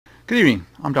Good evening.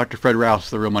 I'm Dr. Fred Rouse,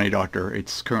 the Real Money Doctor.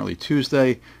 It's currently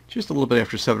Tuesday, just a little bit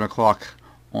after 7 o'clock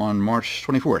on March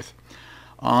 24th.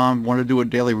 I want to do a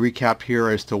daily recap here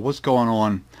as to what's going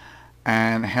on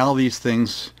and how these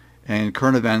things and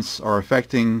current events are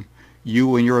affecting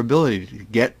you and your ability to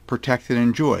get, protect, and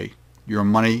enjoy your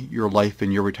money, your life,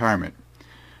 and your retirement.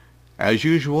 As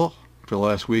usual, for the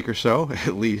last week or so,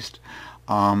 at least,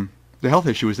 the health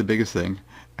issue is the biggest thing,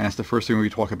 and it's the first thing we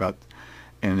talk about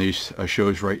in these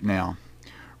shows right now.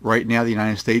 Right now, the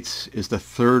United States is the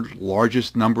third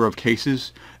largest number of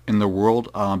cases in the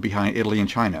world, behind Italy and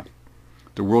China.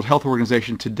 The World Health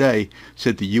Organization today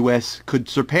said the U.S. could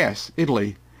surpass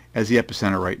Italy as the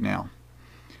epicenter right now.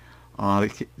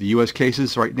 The U.S.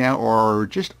 cases right now are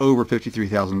just over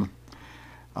 53,000.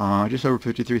 Just over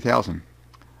 53,000.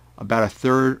 About a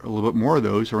third, a little bit more of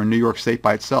those, are in New York State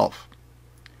by itself.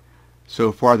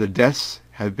 So far, the deaths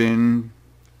have been,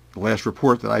 the last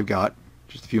report that I've got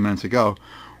just a few minutes ago,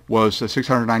 was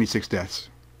 696 deaths.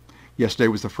 Yesterday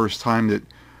was the first time that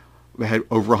we had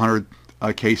over 100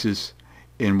 cases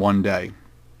in one day,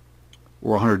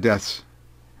 or 100 deaths,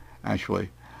 actually.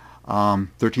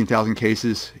 13,000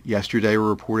 cases yesterday were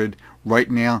reported.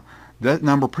 Right now, that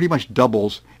number pretty much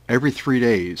doubles every 3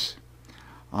 days.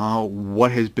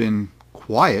 What has been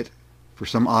quiet, for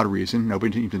some odd reason,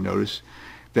 nobody seems to notice,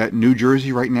 that New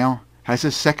Jersey right now has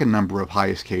the second number of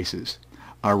highest cases,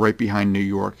 right behind New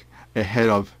York, ahead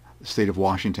of the state of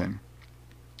Washington.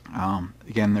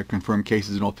 Again, there are confirmed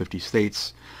cases in all 50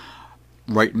 states.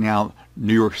 Right now,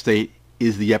 New York State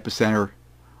is the epicenter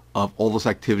of all this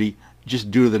activity, just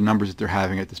due to the numbers that they're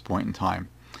having at this point in time.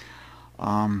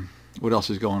 What else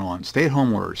is going on?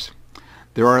 Stay-at-home orders.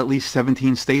 There are at least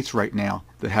 17 states right now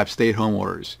that have stay-at-home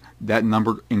orders. That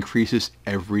number increases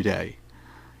every day.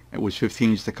 It was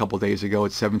 15 just a couple of days ago.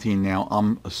 It's 17 now.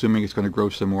 I'm assuming it's going to grow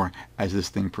some more as this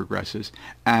thing progresses.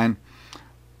 And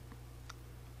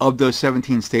of those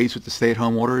 17 states with the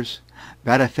stay-at-home orders,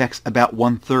 that affects about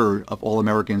 1/3 of all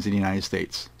Americans in the United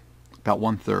States. About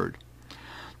 1/3.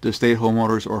 The stay-at-home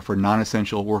orders are for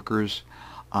non-essential workers,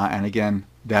 and again,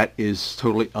 that is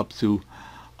totally up to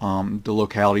the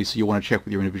locality, so you want to check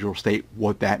with your individual state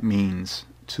what that means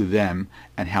to them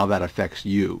and how that affects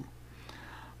you.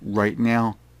 Right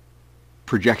now,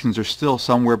 projections are still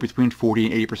somewhere between 40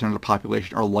 and 80% of the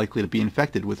population are likely to be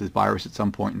infected with this virus at some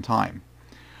point in time.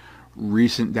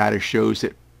 Recent data shows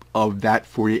that of that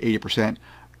 40 to 80%,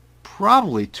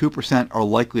 probably 2% are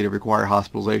likely to require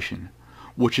hospitalization,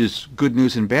 which is good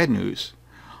news and bad news,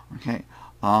 okay?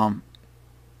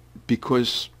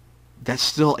 Because that's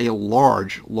still a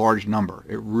large number.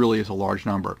 It really is a large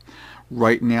number.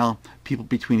 Right now, people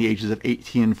between the ages of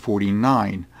 18 and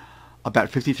 49,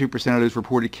 about 53% of those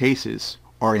reported cases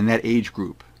are in that age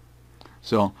group.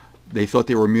 So they thought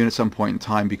they were immune at some point in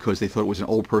time because they thought it was an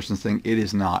old person's thing. It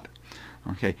is not.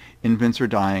 Okay, infants are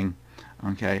dying.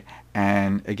 Okay,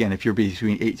 and again, if you're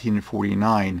between 18 and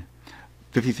 49,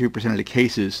 53% of the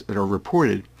cases that are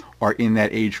reported are in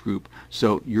that age group.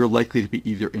 So you're likely to be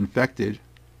either infected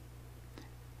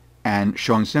and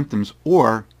showing symptoms,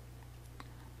 or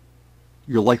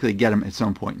you're likely to get them at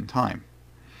some point in time.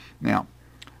 Now,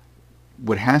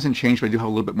 what hasn't changed, but I do have a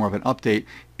little bit more of an update,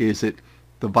 is that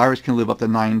the virus can live up to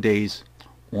 9 days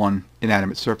on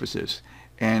inanimate surfaces.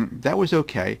 And that was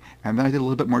okay. And then I did a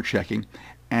little bit more checking.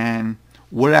 And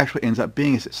what it actually ends up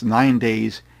being is it's 9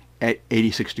 days at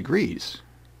 86 degrees.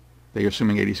 They're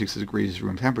assuming 86 degrees is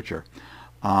room temperature.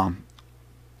 I'm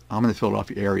in the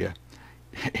Philadelphia area.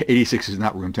 86 is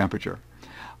not room temperature.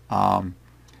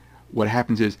 What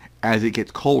happens is, as it gets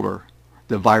colder,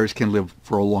 the virus can live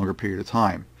for a longer period of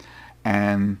time.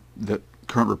 And the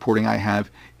current reporting I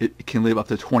have, it can live up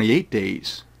to 28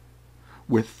 days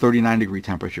with 39-degree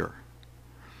temperature.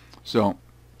 So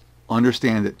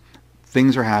understand that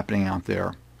things are happening out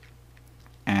there,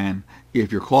 and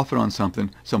if you're coughing on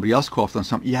something, somebody else coughed on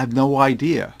something, you have no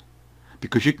idea,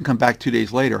 because you can come back 2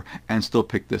 days later and still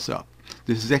pick this up.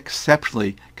 This is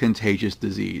exceptionally contagious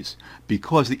disease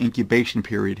because the incubation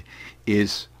period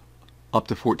is up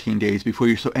to 14 days before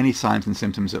you show any signs and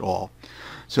symptoms at all.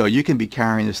 So you can be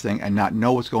carrying this thing and not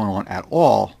know what's going on at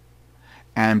all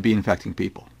and be infecting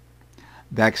people.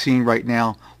 Vaccine right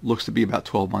now looks to be about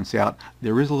 12 months out.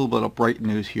 There is a little bit of bright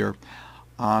news here.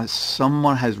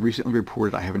 Someone has recently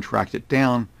reported, I haven't tracked it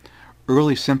down,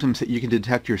 early symptoms that you can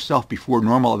detect yourself before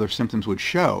normal other symptoms would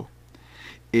show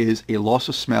is a loss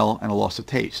of smell and a loss of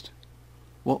taste.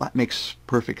 Well, that makes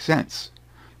perfect sense.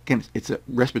 Again, it's a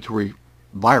respiratory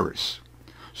virus.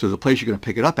 So the place you're going to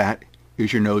pick it up at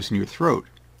is your nose and your throat.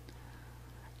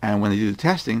 And when they do the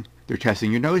testing, they're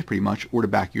testing your nose pretty much, or the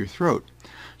back of your throat.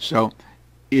 So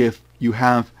if you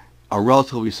have a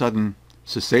relatively sudden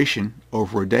cessation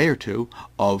over a day or two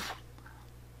of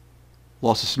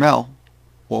loss of smell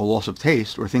or loss of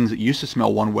taste, or things that used to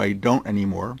smell one way don't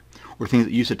anymore, or things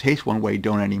that used to taste one way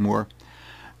don't anymore,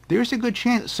 there's a good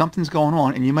chance something's going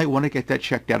on, and you might want to get that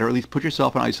checked out, or at least put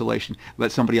yourself in isolation,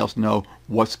 let somebody else know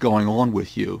what's going on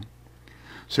with you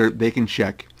so that they can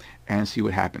check and see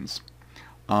what happens.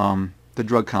 The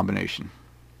drug combination,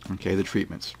 okay, the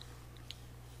treatments.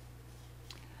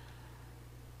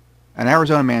 An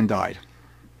Arizona man died.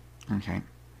 Okay.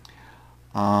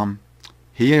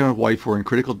 He and his wife were in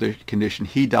critical condition.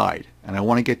 He died. And I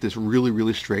want to get this really,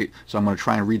 really straight, so I'm going to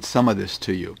try and read some of this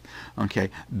to you. Okay.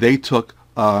 They took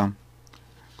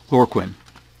chloroquine.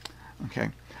 Okay.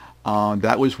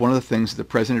 That was one of the things that the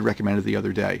president recommended the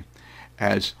other day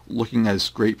as looking as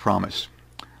great promise.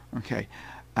 Okay.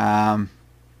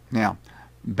 Now,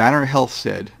 Banner Health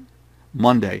said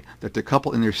Monday that the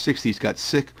couple in their 60s got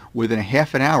sick within a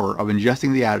half an hour of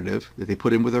ingesting the additive that they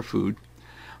put in with their food.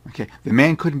 Okay, the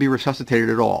man couldn't be resuscitated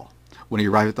at all when he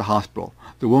arrived at the hospital.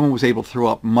 The woman was able to throw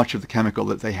up much of the chemical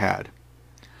that they had.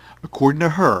 According to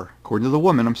her, according to the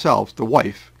woman themselves, the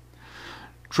wife,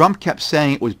 Trump kept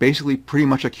saying it was basically pretty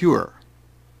much a cure.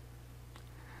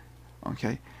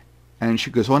 Okay, and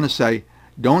she goes on to say,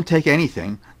 don't take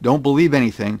anything, don't believe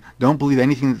anything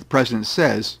that the president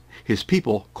says. His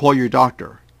people, call your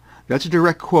doctor. That's a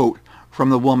direct quote from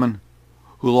the woman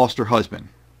who lost her husband.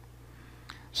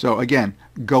 So again,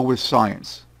 go with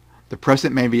science. The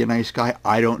president may be a nice guy.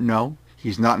 I don't know.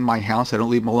 He's not in my house. I don't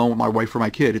leave him alone with my wife or my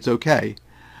kid. It's okay.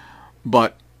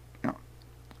 But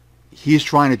he's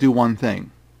trying to do one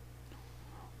thing.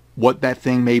 What that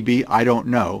thing may be, I don't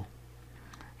know.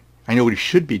 I know what he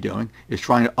should be doing is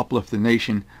trying to uplift the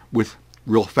nation with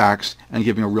real facts and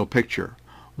giving a real picture.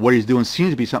 What he's doing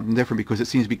seems to be something different because it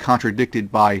seems to be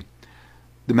contradicted by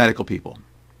the medical people.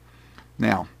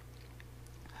 Now,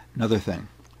 another thing.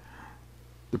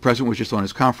 The president was just on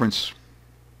his conference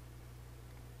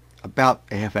about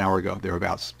a half an hour ago,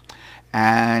 thereabouts,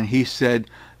 and he said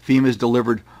FEMA's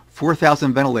delivered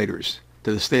 4,000 ventilators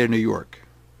to the state of New York.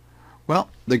 Well,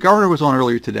 the governor was on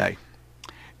earlier today,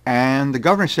 and the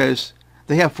governor says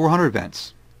they have 400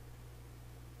 vents.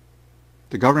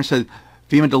 The governor said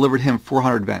FEMA delivered him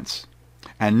 400 vents,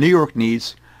 and New York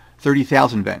needs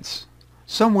 30,000 vents.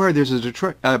 Somewhere there's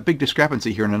a big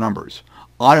discrepancy here in the numbers.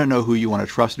 I don't know who you want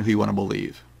to trust and who you want to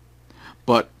believe.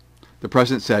 But the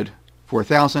president said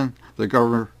 4,000. The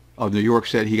governor of New York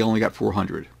said he only got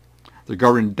 400. The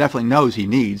governor definitely knows he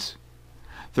needs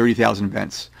 30,000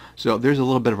 vents. So there's a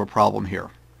little bit of a problem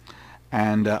here.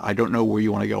 And I don't know where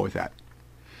you want to go with that.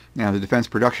 Now, the Defense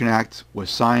Production Act was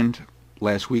signed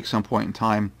last week, some point in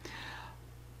time.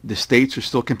 The states are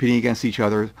still competing against each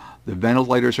other. The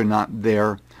ventilators are not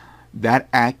there. That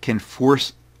act can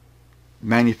force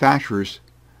manufacturers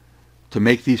to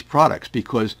make these products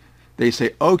because they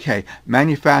say, okay,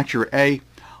 manufacturer A,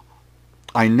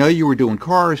 I know you were doing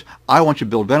cars. I want you to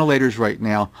build ventilators right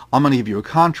now. I'm going to give you a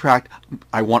contract.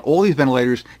 I want all these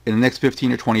ventilators in the next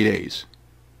 15 or 20 days.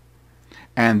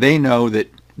 And they know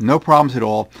that no problems at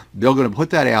all. They're going to put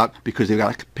that out because they've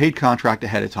got a paid contract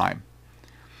ahead of time.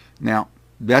 Now,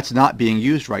 that's not being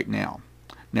used right now.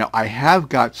 Now, I have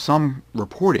got some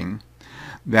reporting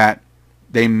that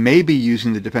they may be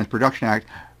using the Defense Production Act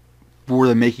for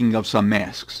the making of some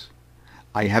masks.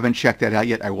 I haven't checked that out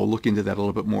yet. I will look into that a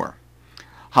little bit more.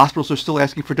 Hospitals are still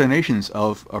asking for donations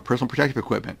of personal protective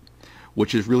equipment,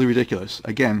 which is really ridiculous.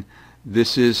 Again,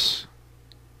 this is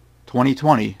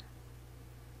 2020.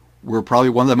 We're probably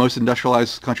one of the most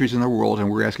industrialized countries in the world, and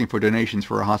we're asking for donations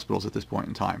for our hospitals at this point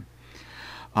in time.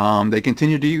 They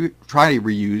continue to try to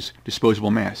reuse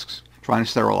disposable masks, trying to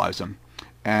sterilize them.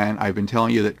 And I've been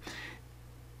telling you that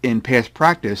in past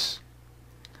practice,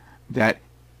 that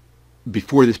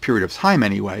before this period of time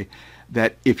anyway,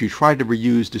 that if you tried to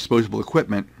reuse disposable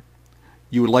equipment,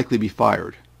 you would likely be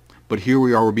fired. But here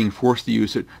we are, we're being forced to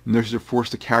use it. Nurses are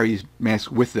forced to carry these masks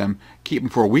with them, keep them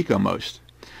for a week almost.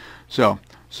 So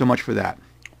much for that.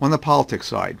 On the politics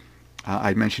side,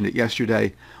 I mentioned it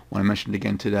yesterday, when I mentioned it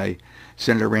again today,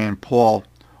 Senator Rand Paul,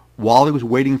 while he was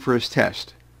waiting for his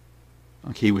test,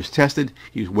 okay, he was tested,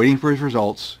 he was waiting for his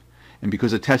results, and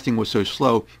because the testing was so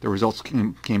slow, the results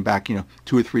came back,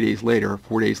 2 or 3 days later,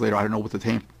 4 days later. I don't know what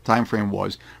the time frame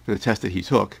was for the test that he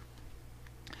took.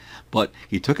 But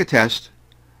he took a test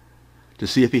to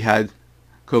see if he had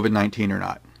COVID-19 or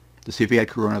not, to see if he had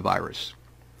coronavirus.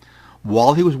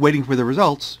 While he was waiting for the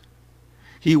results,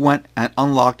 he went and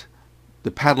unlocked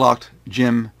the padlocked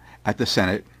gym at the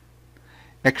Senate,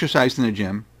 exercised in the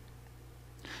gym,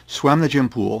 swam the gym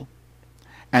pool,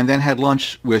 and then had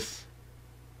lunch with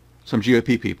some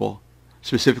GOP people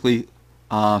specifically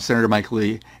Senator Mike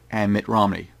Lee and Mitt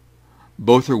Romney,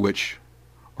 both of which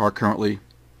are currently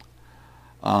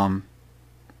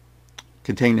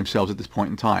containing themselves at this point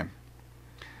in time.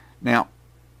 Now,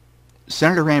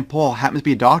 Senator Rand Paul happens to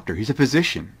be a doctor. He's a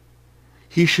physician.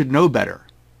 He should know better.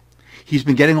 He's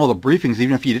been getting all the briefings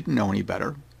even if he didn't know any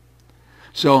better.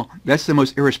 So that's the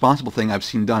most irresponsible thing I've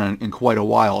seen done in quite a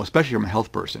while, especially from a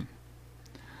health person.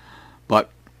 But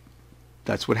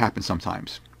that's what happens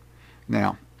sometimes.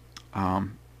 Now,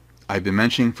 I've been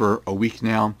mentioning for a week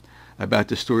now about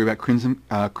the story about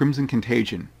Crimson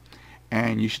Contagion,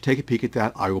 and you should take a peek at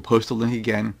that. I will post a link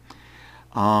again.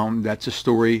 That's a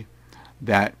story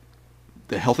that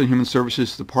the Health and Human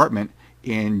Services Department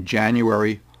in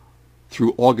January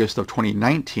through August of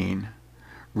 2019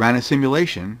 ran a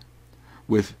simulation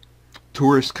with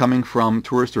tourists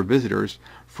or visitors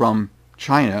from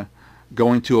China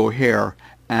going to O'Hare,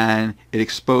 and it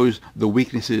exposed the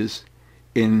weaknesses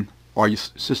in our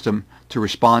system to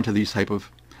respond to these type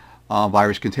of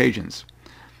virus contagions.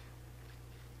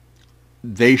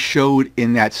 They showed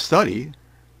in that study,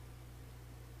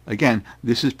 again,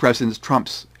 this is President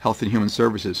Trump's Health and Human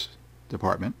Services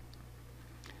Department,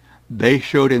 they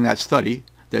showed in that study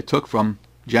that took from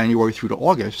January through to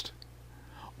August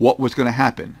what was going to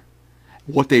happen.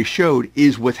 What they showed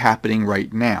is what's happening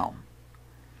right now.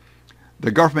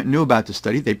 The government knew about the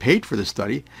study. They paid for the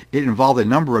study. It involved a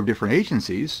number of different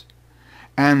agencies.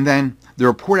 And then the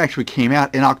report actually came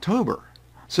out in October.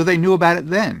 So they knew about it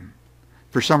then.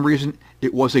 For some reason,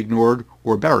 it was ignored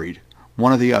or buried.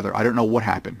 One or the other. I don't know what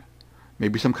happened.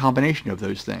 Maybe some combination of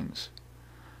those things.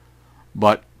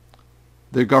 But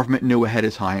the government knew ahead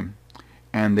of time,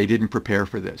 and they didn't prepare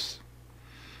for this.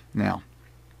 Now,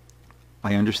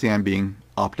 I understand being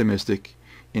optimistic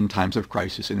in times of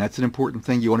crisis, and that's an important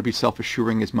thing. You want to be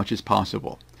self-assuring as much as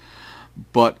possible.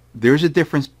 But there's a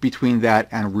difference between that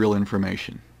and real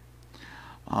information.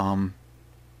 Dr.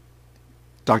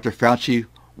 Fauci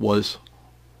was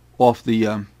off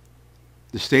the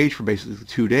stage for basically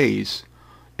 2 days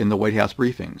in the White House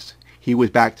briefings. He was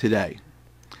back today.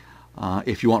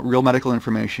 If you want real medical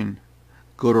information,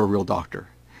 go to a real doctor.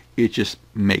 It just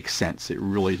makes sense. It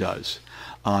really does.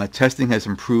 Testing has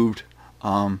improved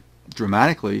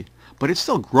dramatically, but it's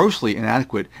still grossly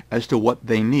inadequate as to what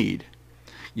they need.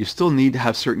 You still need to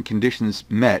have certain conditions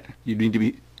met. You need to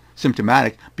be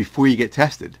symptomatic before you get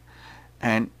tested.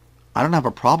 And I don't have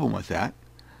a problem with that,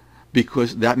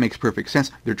 because that makes perfect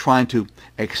sense. They're trying to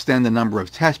extend the number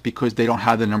of tests because they don't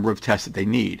have the number of tests that they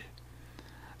need.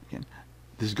 Again,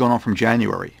 this is going on from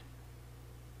January.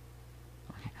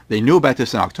 They knew about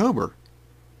this in October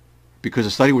because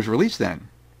the study was released then.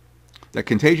 That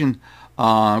Crimson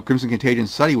Contagion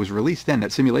study was released then.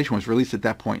 That simulation was released at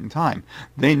that point in time.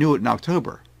 They knew it in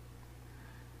October.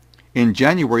 In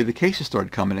January, the cases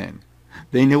started coming in.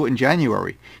 They knew it in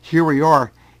January. Here we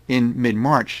are in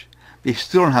mid-March. They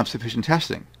still don't have sufficient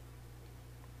testing.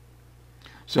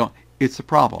 So it's a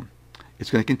problem. It's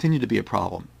going to continue to be a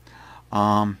problem.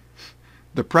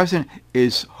 The president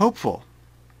is hopeful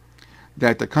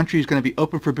that the country is going to be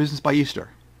open for business by Easter.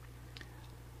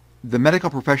 The medical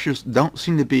professionals don't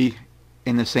seem to be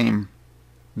in the same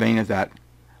vein of that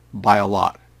by a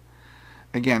lot.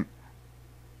 Again,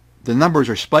 the numbers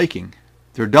are spiking.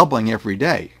 They're doubling every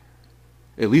day.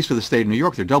 At least for the state of New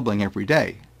York, they're doubling every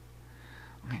day.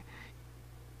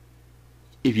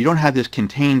 If you don't have this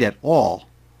contained at all,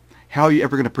 how are you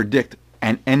ever going to predict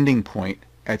an ending point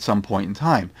at some point in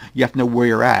time? You have to know where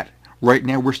you're at. Right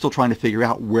now, we're still trying to figure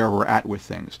out where we're at with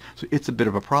things. So it's a bit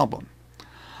of a problem.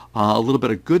 A little bit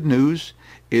of good news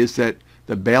is that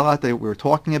the bailout that we were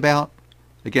talking about,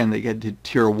 again, they get to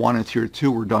Tier 1 and Tier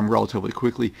 2 were done relatively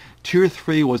quickly. Tier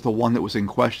 3 was the one that was in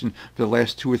question for the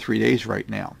last 2 or 3 days right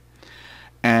now.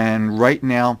 And right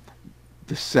now,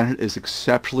 the Senate is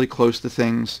exceptionally close to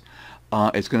things.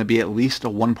 It's going to be at least a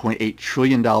 $1.8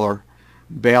 trillion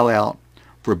bailout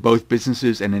for both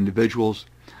businesses and individuals.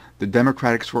 The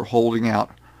Democrats were holding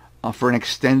out for an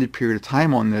extended period of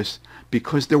time on this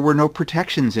because there were no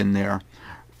protections in there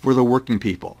for the working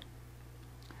people.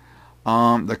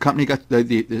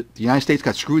 The United States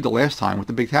got screwed the last time with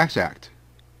the Big Tax Act.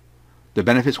 The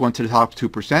benefits went to the top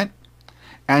 2%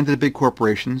 and to the big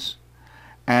corporations,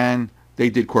 and they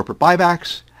did corporate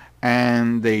buybacks,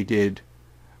 and they did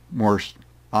more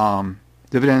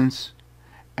dividends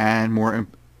and more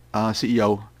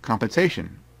CEO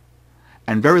compensation.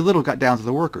 And very little got down to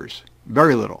the workers.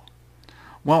 Very little.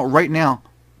 Well, right now,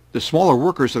 the smaller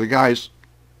workers are the guys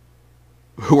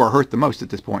who are hurt the most at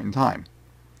this point in time.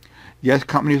 Yes,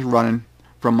 companies are running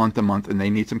from month to month, and they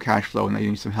need some cash flow, and they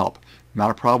need some help.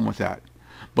 Not a problem with that.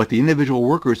 but the individual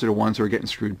workers are the ones who are getting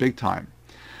screwed big time.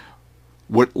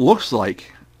 What looks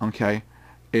like, okay,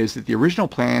 is that the original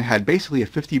plan had basically a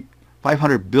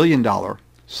 $500 billion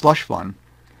slush fund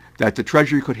that the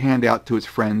Treasury could hand out to its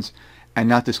friends and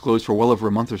not disclose for well over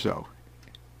a month or so.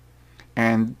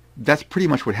 And that's pretty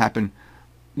much what happened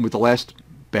with the last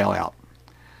bailout.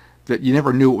 That you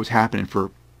never knew what was happening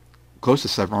for close to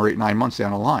 7 or 8, 9 months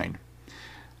down the line.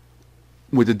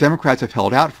 What the Democrats have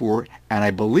held out for, and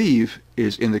I believe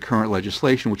is in the current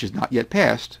legislation, which is not yet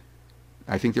passed,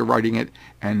 I think they're writing it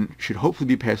and should hopefully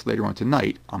be passed later on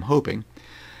tonight, I'm hoping,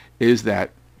 is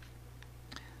that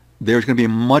there's going to be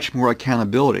much more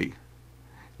accountability,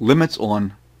 limits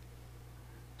on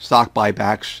stock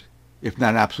buybacks, if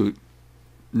not absolute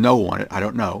no on it, I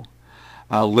don't know,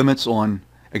 limits on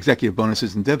executive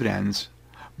bonuses and dividends,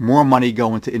 more money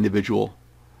going to individual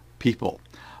people.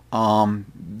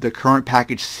 The current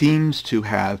package seems to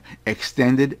have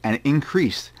extended and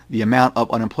increased the amount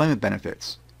of unemployment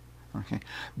benefits. Okay,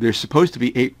 there's supposed to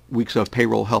be 8 weeks of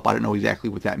payroll help. I don't know exactly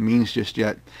what that means just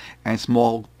yet, and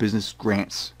small business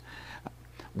grants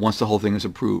once the whole thing is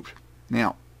approved.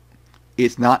 Now,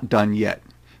 it's not done yet.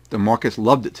 The markets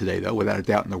loved it today, though, without a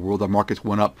doubt in the world. The markets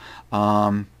went up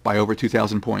by over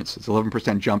 2,000 points. It's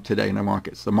 11% jump today in the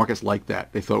markets. The markets liked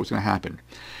that. They thought it was going to happen.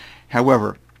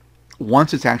 However,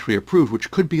 once it's actually approved, which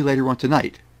could be later on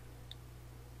tonight,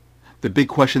 the big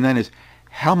question then is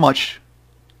how the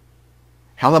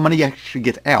money actually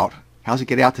gets out. How does it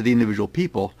get out to the individual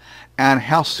people? And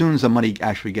how soon does the money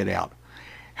actually get out?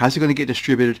 How's it going to get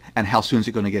distributed, and how soon is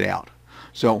it going to get out?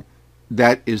 So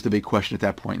that is the big question at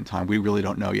that point in time. We really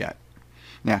don't know yet.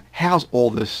 Now, how's all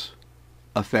this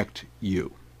affect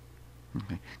you?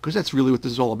 Okay. Because that's really what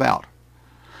this is all about.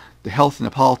 The health and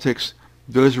the politics,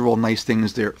 those are all nice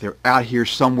things. They're out here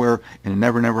somewhere in a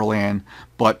never land,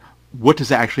 but what does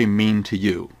that actually mean to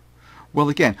you? Well,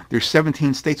 again, there's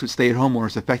 17 states with stay-at-home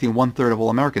orders affecting 1/3 of all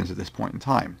Americans at this point in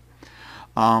time.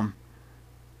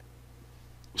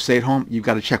 Stay at home, you've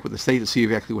got to check with the state to see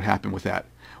exactly what happened with that,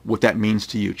 what that means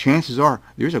to you. Chances are,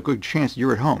 there's a good chance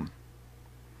you're at home.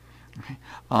 Okay.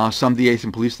 Some DAs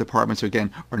and police departments,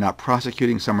 again, are not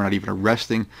prosecuting. Some are not even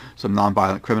arresting some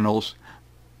nonviolent criminals.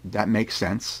 That makes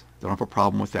sense. They don't have a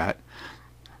problem with that.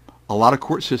 A lot of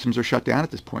court systems are shut down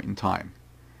at this point in time.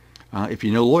 If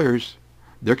you know lawyers,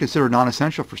 they're considered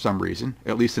non-essential for some reason,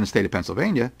 at least in the state of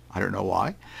Pennsylvania. I don't know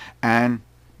why. And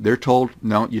they're told,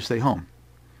 no, you stay home.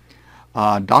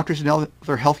 Doctors and other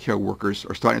healthcare workers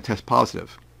are starting to test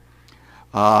positive.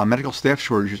 Medical staff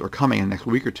shortages are coming in the next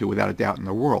week or two without a doubt in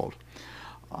the world.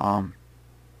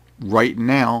 Right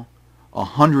now,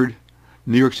 100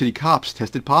 New York City cops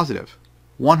tested positive.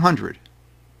 100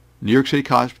 New York City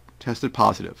cops tested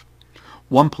positive.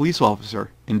 One police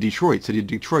officer in Detroit, city of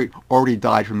Detroit, already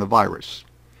died from the virus.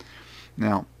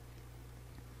 Now,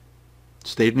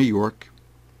 state of New York,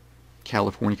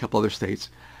 California, a couple other states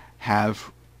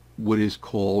have what is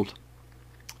called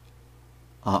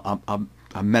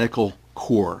a medical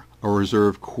corps, a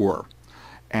reserve corps,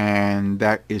 and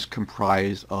that is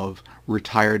comprised of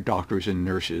retired doctors and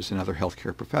nurses and other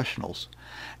healthcare professionals.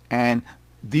 And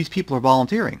these people are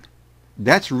volunteering.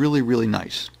 That's really, really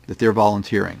nice that they're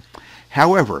volunteering.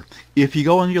 However, if you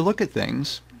go and you look at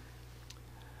things,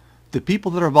 the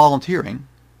people that are volunteering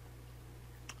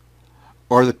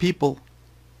are the people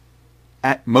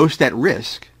most at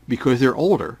risk because they're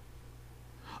older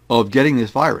of getting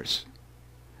this virus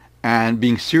and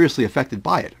being seriously affected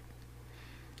by it,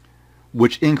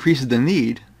 which increases the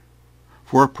need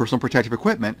for personal protective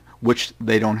equipment, which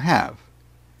they don't have.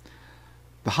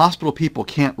 The hospital people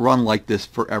can't run like this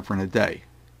forever and a day.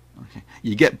 Okay.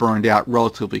 You get burned out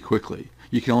relatively quickly.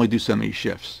 You can only do so many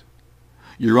shifts.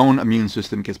 Your own immune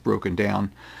system gets broken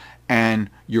down, and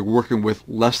you're working with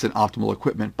less than optimal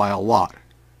equipment by a lot.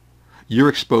 You're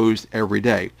exposed every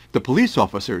day. The police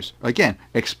officers, again,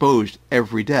 exposed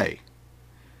every day.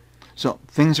 So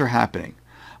things are happening.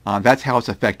 That's how it's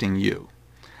affecting you.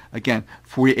 Again,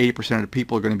 40-80% of the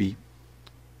people are going to be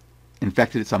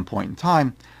infected at some point in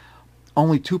time.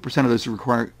 Only 2% of those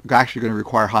are actually going to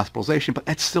require hospitalization, but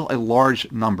that's still a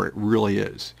large number. It really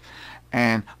is.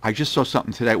 And I just saw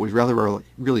something today that was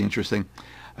really interesting.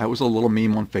 It was a little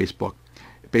meme on Facebook.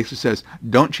 It basically says,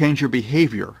 don't change your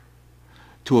behavior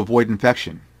to avoid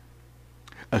infection.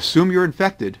 Assume you're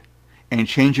infected and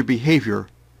change your behavior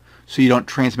so you don't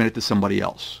transmit it to somebody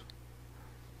else.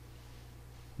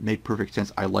 Made perfect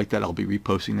sense. I like that. I'll be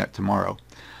reposting that tomorrow.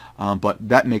 But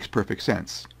that makes perfect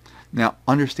sense. Now,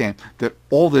 understand that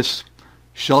all this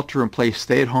shelter-in-place,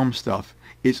 stay-at-home stuff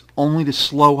is only to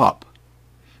slow up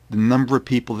the number of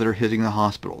people that are hitting the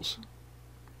hospitals.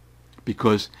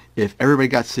 Because if everybody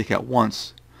got sick at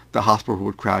once, the hospital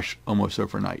would crash almost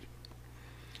overnight.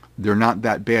 They're not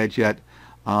that bad yet.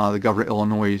 The governor of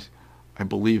Illinois, I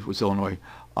believe it was Illinois,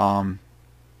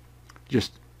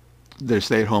 just did a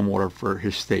stay-at-home order for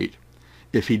his state.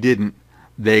 If he didn't,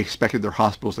 they expected their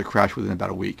hospitals to crash within about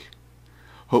a week.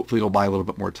 Hopefully it'll buy a little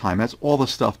bit more time. That's all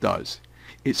this stuff does.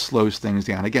 It slows things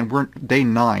down. Again, we're day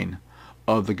 9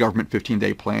 of the government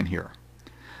 15-day plan here.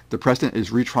 The president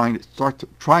is trying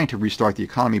to restart the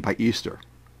economy by Easter.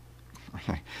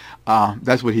 Okay,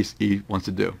 that's what he wants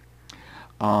to do.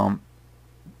 The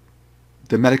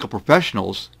medical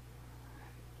professionals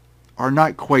are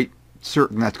not quite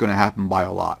certain that's going to happen by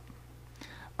a lot.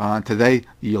 Today,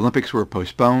 the Olympics were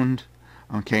postponed,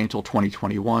 okay, until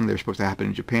 2021. They're supposed to happen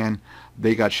in Japan.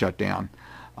 They got shut down.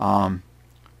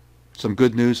 Some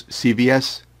good news,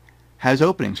 CVS has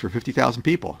openings for 50,000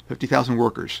 people, 50,000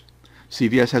 workers.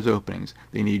 CVS has openings.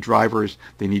 They need drivers.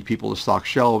 They need people to stock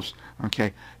shelves.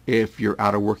 Okay, if you're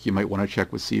out of work, you might want to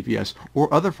check with CVS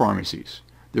or other pharmacies.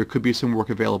 There could be some work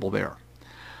available there.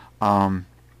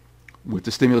 With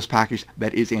the stimulus package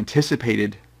that is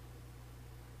anticipated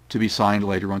to be signed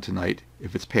later on tonight,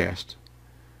 if it's passed.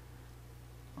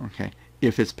 Okay,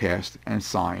 if it's passed and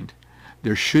signed,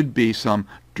 there should be some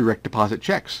direct deposit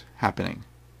checks happening,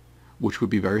 which would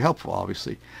be very helpful,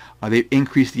 obviously. They've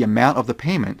increased the amount of the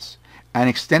payments and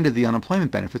extended the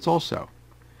unemployment benefits also.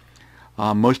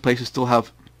 Most places still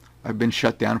have been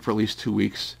shut down for at least 2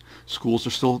 weeks. Schools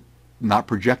are still not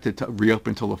projected to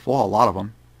reopen until the fall, a lot of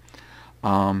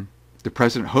them. The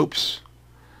president hopes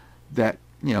that,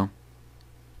 you know,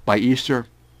 by Easter,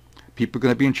 people are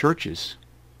going to be in churches.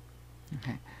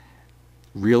 Okay.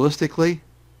 Realistically,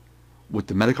 with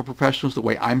the medical professionals, the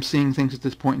way I'm seeing things at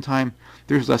this point in time,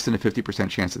 there's less than a 50%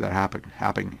 chance of that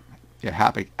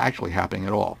actually happening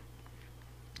at all.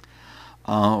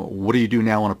 What do you do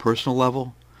now on a personal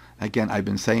level? Again, I've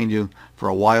been saying to you for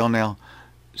a while now,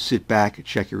 sit back,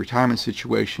 check your retirement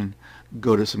situation,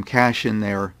 go to some cash in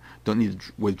there. Don't need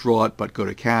to withdraw it, but go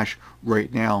to cash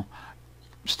right now.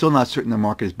 Still not certain the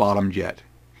market has bottomed yet.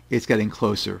 It's getting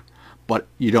closer, but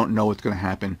you don't know what's going to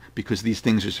happen because these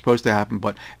things are supposed to happen,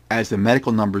 but as the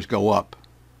medical numbers go up,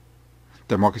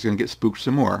 the market's going to get spooked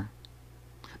some more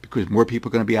because more people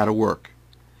are going to be out of work.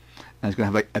 And it's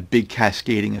going to have a big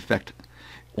cascading effect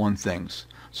on things.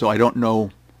 So I don't know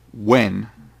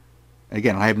when.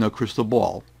 Again, I have no crystal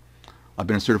ball. I've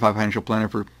been a certified financial planner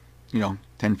for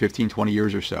 10, 15, 20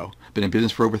 years or so. Been in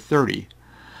business for over 30.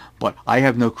 But I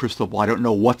have no crystal ball. I don't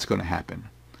know what's going to happen.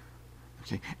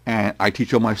 Okay? And I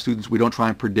teach all my students, we don't try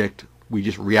and predict. We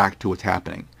just react to what's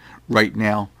happening. Right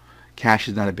now, cash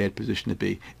is not a bad position to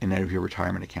be in any of your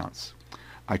retirement accounts.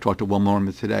 I talked to one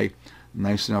woman today,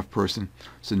 nice enough person.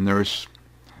 It's a nurse.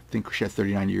 I think she had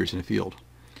 39 years in the field.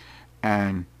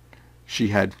 And she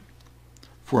had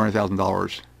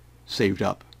 $400,000 saved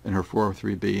up in her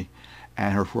 403B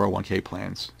and her 401k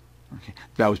plans. Okay,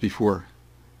 that was before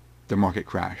the market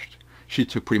crashed. She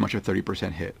took pretty much a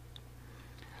 30% hit.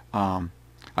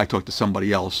 I talked to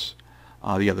somebody else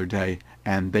the other day,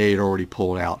 and they had already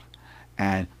pulled out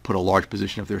and put a large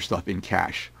position of their stuff in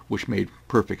cash, which made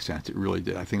perfect sense. It really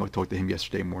did. I think I talked to him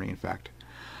yesterday morning, in fact.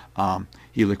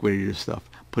 He liquidated his stuff,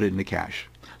 put it into cash.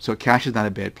 So cash is not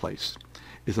a bad place.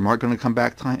 Is the market going to come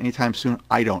back anytime soon?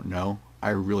 I don't know. I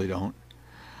really don't.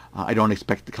 I don't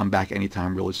expect it to come back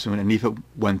anytime really soon. And even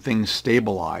when things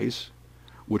stabilize,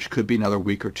 which could be another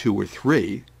week or 2 or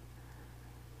 3,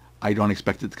 I don't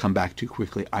expect it to come back too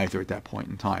quickly either at that point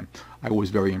in time. I was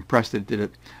very impressed. It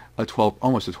did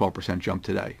almost a 12% jump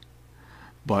today.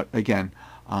 But again,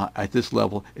 at this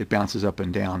level, it bounces up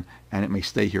and down, and it may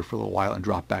stay here for a little while and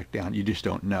drop back down. You just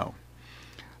don't know.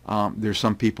 There's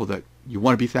some people that you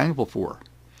want to be thankful for.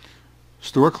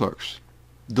 Store clerks,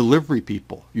 delivery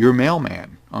people, your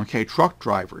mailman, okay, truck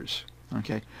drivers,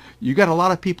 okay. You got a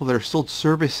lot of people that are still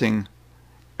servicing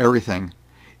everything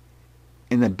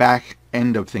in the back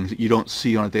end of things that you don't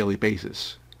see on a daily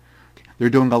basis. They're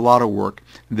doing a lot of work.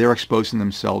 They're exposing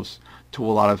themselves to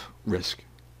a lot of risk.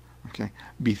 Okay,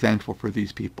 be thankful for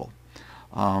these people.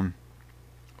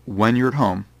 When you're at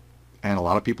home, and a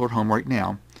lot of people are at home right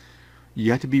now,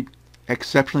 you have to be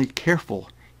exceptionally careful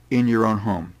in your own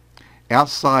home.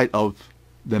 Outside of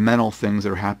the mental things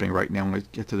that are happening right now, I'm going to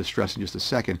get to the stress in just a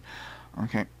second.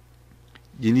 Okay,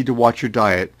 you need to watch your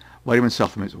diet, vitamin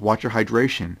supplements, watch your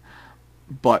hydration.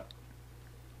 But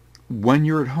when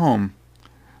you're at home,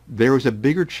 there is a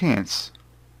bigger chance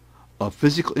of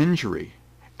physical injury.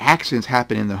 Accidents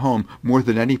happen in the home more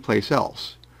than any place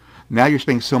else. Now you're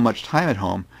spending so much time at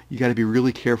home, you got to be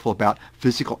really careful about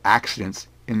physical accidents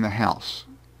in the house.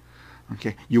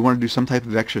 Okay, you want to do some type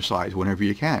of exercise whenever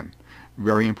you can.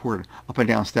 Very important. Up and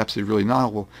down steps is really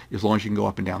novel as long as you can go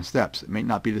up and down steps. It may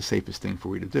not be the safest thing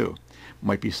for you to do. It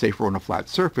might be safer on a flat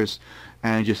surface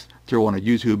and just throw on a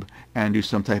YouTube and do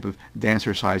some type of dance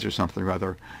exercise or something or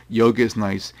other. Yoga is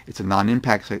nice. It's a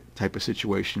non-impact type of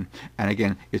situation, and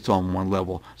again, it's on one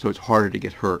level, so it's harder to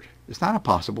get hurt. It's not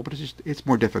impossible, but it's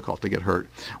more difficult to get hurt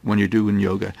when you're doing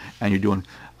yoga and you're doing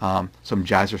some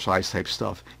jazzercise type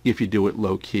stuff if you do it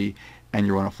low key and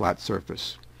you're on a flat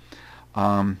surface.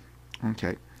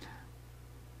 Okay.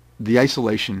 The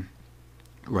isolation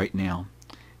right now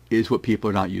is what people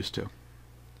are not used to.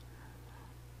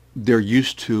 They're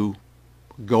used to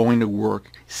going to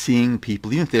work, seeing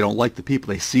people. Even if they don't like the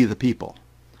people, they see the people.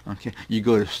 Okay. You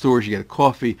go to stores, you get a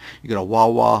coffee, you go to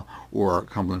Wawa or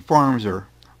Cumberland Farms or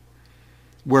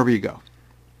wherever you go.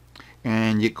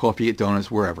 And you get coffee, you get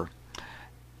donuts, wherever.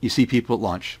 You see people at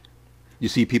lunch. You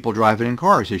see people driving in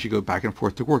cars as you go back and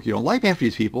forth to work. You don't like half of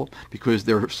these people because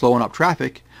they're slowing up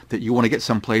traffic that you want to get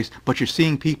someplace, but you're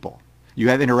seeing people. You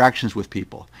have interactions with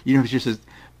people. Even if it's just,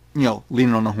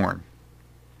 leaning on the horn.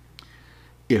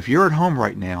 If you're at home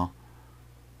right now,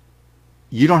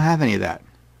 you don't have any of that.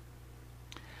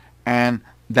 And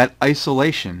that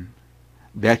isolation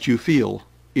that you feel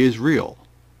is real.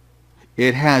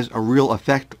 It has a real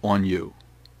effect on you.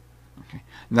 Okay?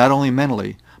 Not only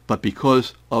mentally, but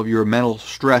because of your mental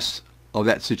stress of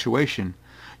that situation,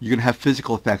 you're going to have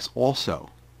physical effects also,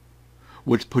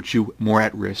 which puts you more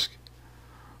at risk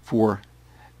for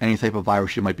any type of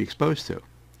virus you might be exposed to.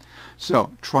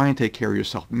 So try and take care of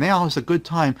yourself. Now is a good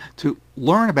time to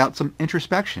learn about some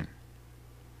introspection.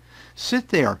 Sit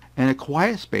there in a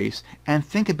quiet space and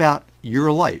think about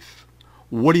your life.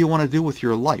 What do you want to do with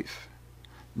your life?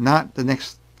 Not the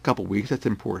next couple weeks, that's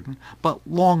important, but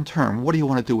long term, what do you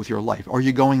want to do with your life? Are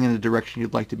you going in the direction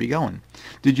you'd like to be going?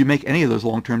 Did you make any of those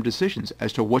long-term decisions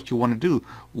as to what you want to do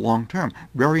long term?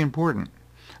 Very important.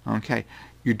 Okay,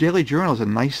 your daily journal is a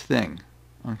nice thing.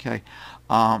 Okay,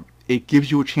 it gives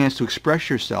you a chance to express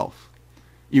yourself,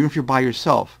 even if you're by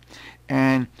yourself,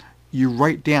 and you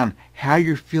write down how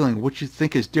you're feeling, what you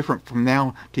think is different from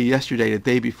now to yesterday, the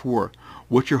day before,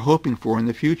 what you're hoping for in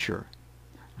the future.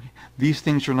 These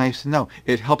things are nice to know.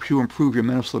 It helps you improve your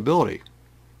mental stability.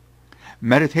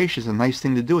 Meditation is a nice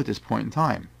thing to do at this point in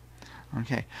time.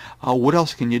 Okay. What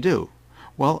else can you do?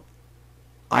 Well,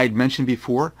 I had mentioned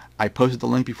before, I posted the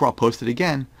link before, I'll post it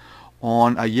again,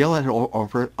 on a YALE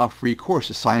offer a free course,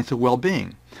 The Science of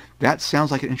Well-Being. That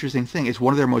sounds like an interesting thing. It's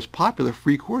one of their most popular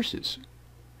free courses.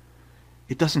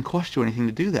 It doesn't cost you anything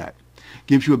to do that. It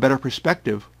gives you a better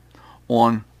perspective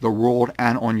on the world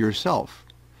and on yourself.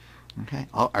 Okay,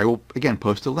 I will again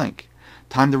post a link.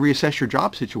 Time to reassess your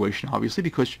job situation, obviously,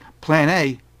 because Plan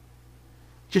A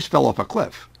just fell off a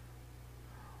cliff.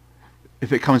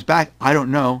 If it comes back, I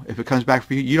don't know. If it comes back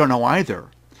for you, you don't know either.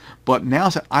 But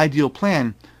now's an ideal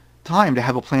time to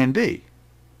have a Plan B.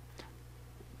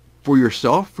 For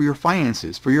yourself, for your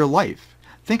finances, for your life.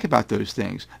 Think about those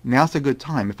things. Now's a good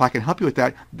time. If I can help you with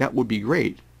that, that would be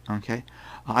great. Okay,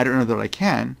 I don't know that I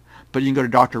can, but you can go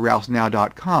to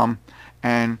drrousenow.com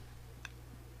and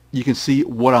you can see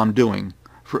what I'm doing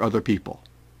for other people.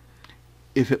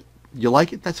 If you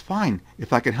like it, that's fine.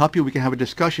 If I can help you, we can have a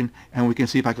discussion and we can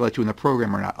see if I can let you in the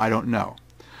program or not. I don't know.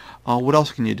 What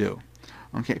else can you do?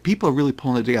 Okay, people are really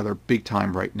pulling it together big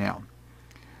time right now.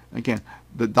 Again,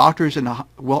 the doctors and the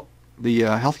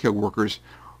healthcare workers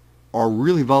are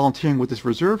really volunteering with this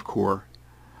Reserve Corps,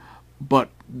 but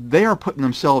they are putting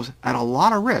themselves at a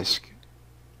lot of risk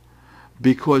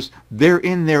because they're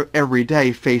in there every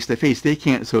day face to face. They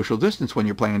can't social distance when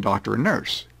you're playing doctor and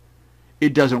nurse.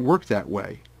 It doesn't work that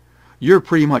way. You're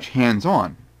pretty much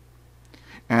hands-on.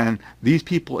 And these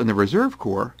people in the Reserve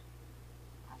Corps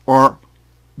are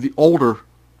the older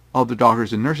of the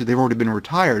doctors and nurses. They've already been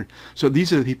retired, so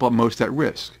these are the people most at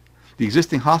risk. The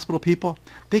existing hospital people,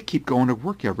 they keep going to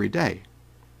work every day.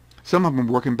 Some of them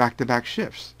are working back-to-back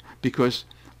shifts because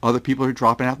other people are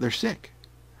dropping out, they're sick.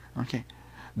 Okay.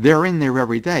 They're in there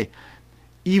every day.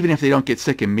 Even if they don't get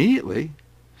sick immediately,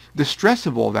 the stress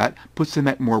of all that puts them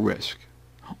at more risk.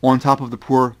 On top of the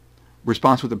poor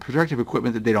response with the protective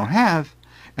equipment that they don't have,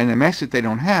 and the masks that they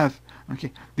don't have,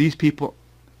 okay, these people,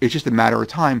 it's just a matter of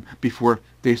time before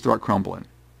they start crumbling.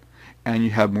 And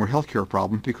you have more healthcare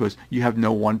problems because you have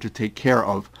no one to take care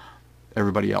of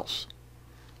everybody else.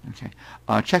 Okay,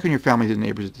 check on your families and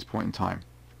neighbors at this point in time.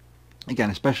 Again,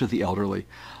 especially the elderly.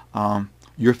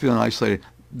 You're feeling isolated.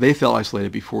 They felt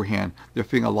isolated beforehand. They're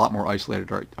feeling a lot more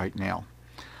isolated right now.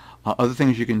 Other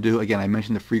things you can do, again, I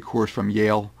mentioned the free course from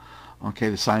YALE, okay,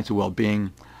 The Science of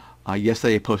Well-Being.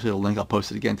 Yesterday I posted a link. I'll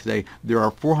post it again today. There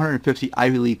are 450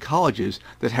 Ivy League colleges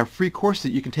that have free courses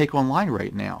that you can take online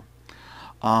right now.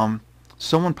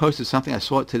 Someone posted something, I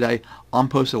saw it today, I'm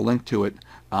posted a link to it.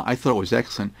 I thought it was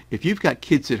excellent. If you've got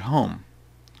kids at home,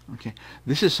 okay,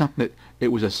 this is something that it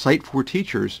was a site for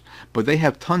teachers, but they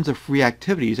have tons of free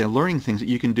activities and learning things that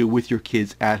you can do with your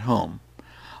kids at home.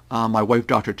 My wife,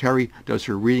 Dr. Terry, does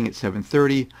her reading at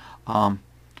 7:30.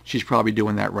 She's probably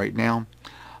doing that right now,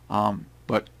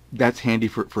 but that's handy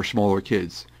for smaller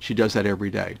kids. She does that every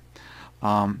day.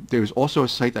 There's also a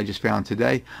site I just found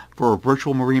today for a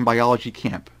virtual marine biology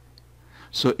camp.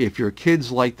 So if your kids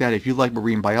like that, if you like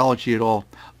marine biology at all,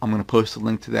 I'm going to post a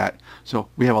link to that. So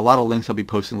we have a lot of links I'll be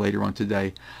posting later on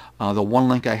today. The one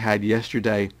link I had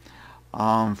yesterday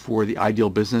for the ideal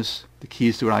business, the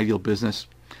keys to an ideal business,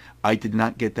 I did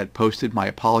not get that posted. My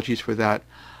apologies for that.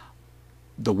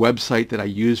 The website that I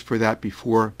used for that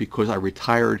before, because I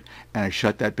retired and I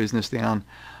shut that business down,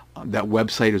 that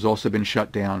website has also been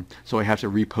shut down, so I have to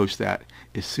repost that.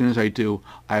 As soon as I do,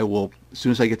 I will, as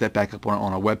soon as I get that back up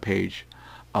on a web page,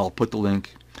 I'll put the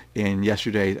link in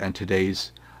yesterday and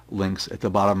today's links at the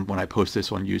bottom when I post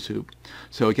this on YouTube.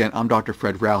 So again, I'm Dr.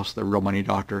 Fred Rouse, the Real Money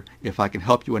Doctor. If I can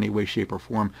help you any way, shape, or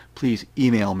form, please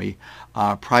email me,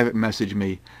 private message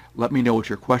me. Let me know what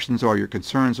your questions are, your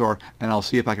concerns are, and I'll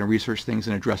see if I can research things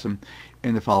and address them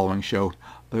in the following show.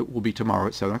 It will be tomorrow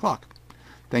at 7 o'clock.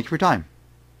 Thank you for your time.